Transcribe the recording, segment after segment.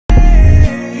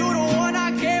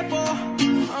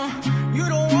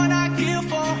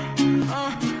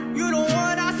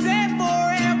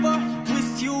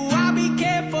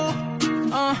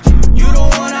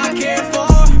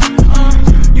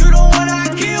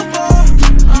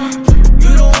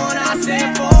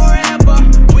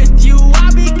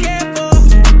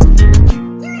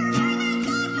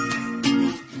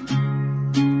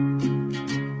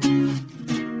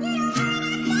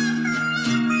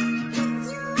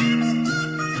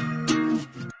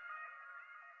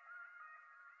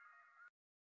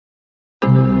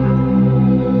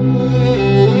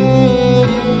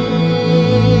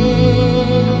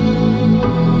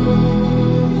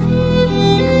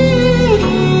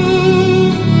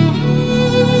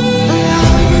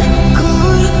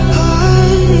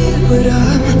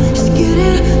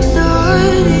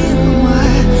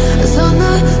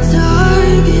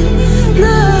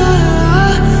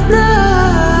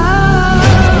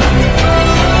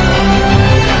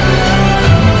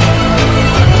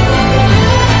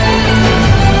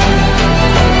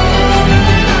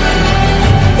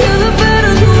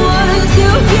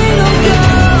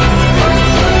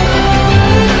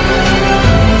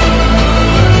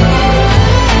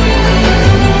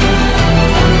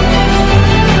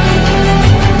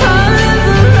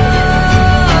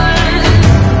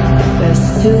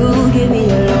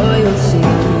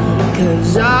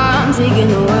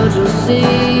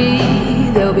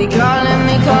be calling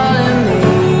me,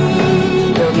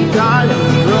 they'll be calling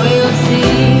me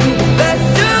royalty. Best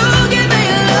to give me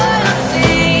your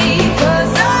loyalty,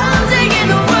 'cause I'm taking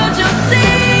the world, you'll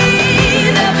see.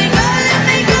 They'll be calling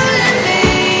me,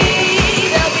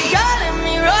 they'll be calling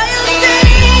me royalty.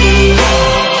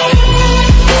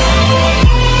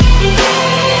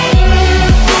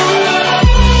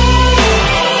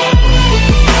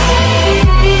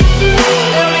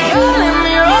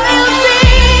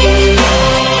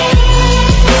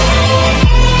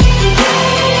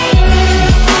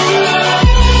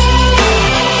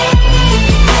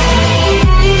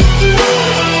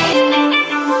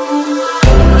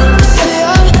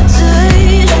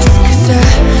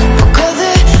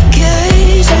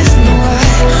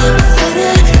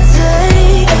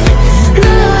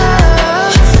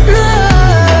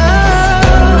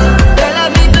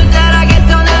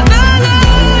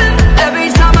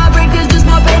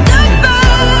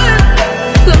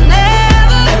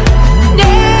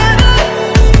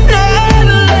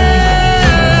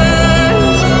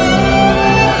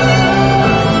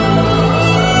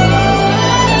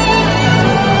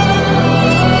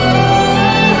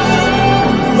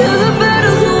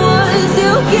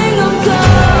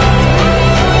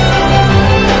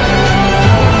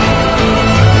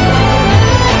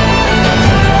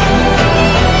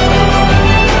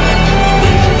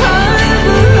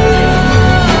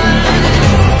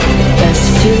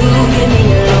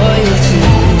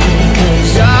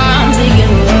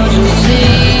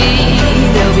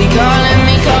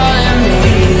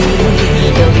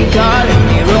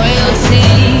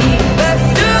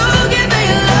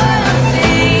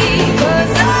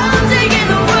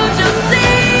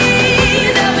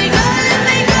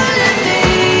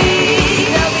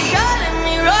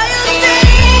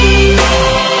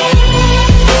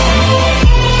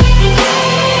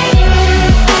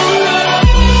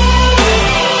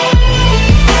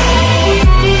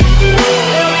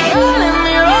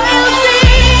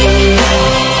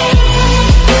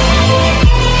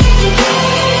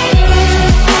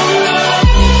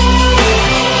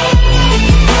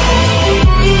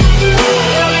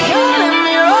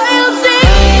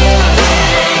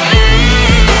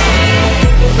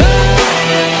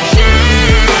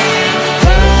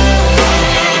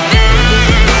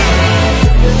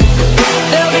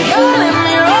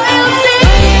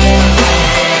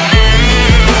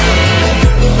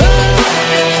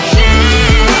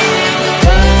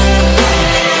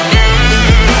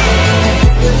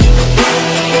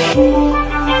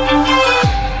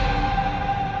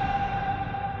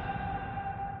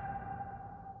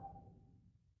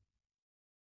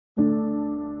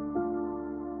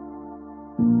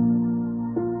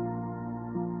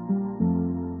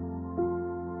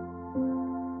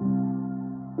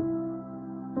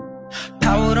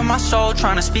 Power to my soul,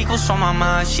 tryna speak what's on my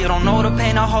mind. She don't know the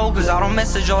pain I hold, cause I don't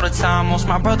message all the time. Most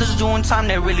my brothers doing time,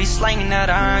 they really slanging that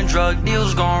iron. Drug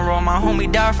deals going wrong, my homie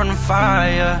died from the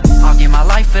fire. I'll give my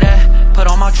life for that, put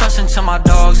all my trust into my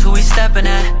dogs, who he stepping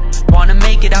at. Wanna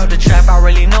make it out the trap, I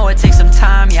really know it takes some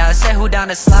time. Yeah, I said who down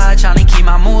the slide, tryna keep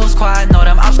my moves quiet. Know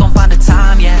them ops gon' find the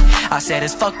time, yeah. I said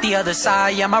it's fuck the other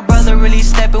side, yeah. My brother really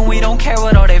stepping, we don't care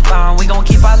what all they find. We gon'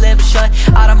 keep our lips shut,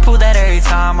 I done prove that every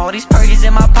time. All these perkies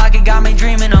in my pocket got me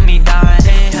dreaming of me dying.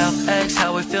 Inhale,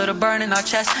 exhale, we feel the burn in our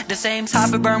chest. The same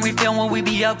type of burn we feel when we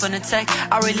be up in the tech.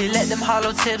 I really let them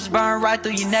hollow tips burn right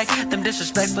through your neck. Them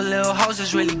disrespectful little hoes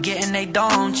is really getting they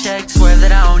dome checked. Swear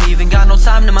that I don't even got no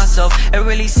time to myself. It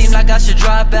really seems like I should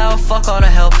drop out, fuck all the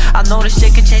help. I know this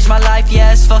shit can change my life,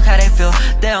 yes, fuck how they feel.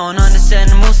 They don't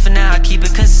understand the moves for now, I keep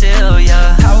it concealed,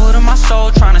 yeah. Power to my soul,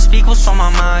 tryna speak what's on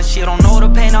my mind. She don't know the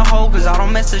pain I hold, cause I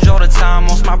don't message all the time.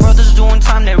 Most my brothers doing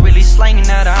time, they really slanging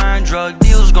that iron. Drug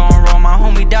deals going wrong, my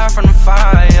homie died from the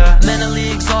fire.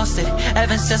 Mentally exhausted,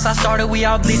 ever since I started, we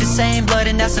all bleed the same blood.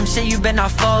 And that's some shit you better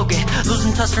not forget.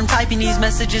 Losing touch from typing these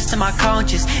messages to my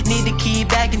conscience. Need to key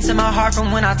back into my heart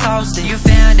from when I tossed it. You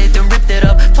found it, then ripped it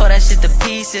up, tore that shit to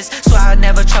pieces. So I'd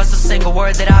never trust a single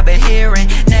word that I've been hearing.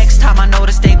 Next time I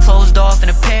notice they closed off in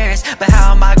appearance, but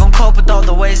how am I gonna cope with all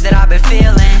the ways that I've been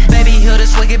feeling? Baby, heal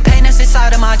this wicked pain that's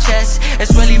inside of my chest.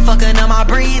 It's really fucking up my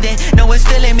breathing. No, it's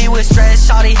filling me with stress.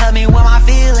 Shawty help me with my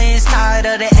feelings. Tired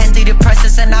of the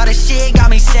antidepressants and all this shit got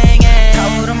me singing.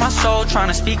 Power to my soul,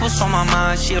 tryna speak what's on my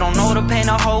mind. She don't know the pain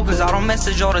I hold, cause I don't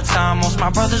message all the time. Most my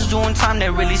brothers doing time, they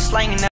really slanging that.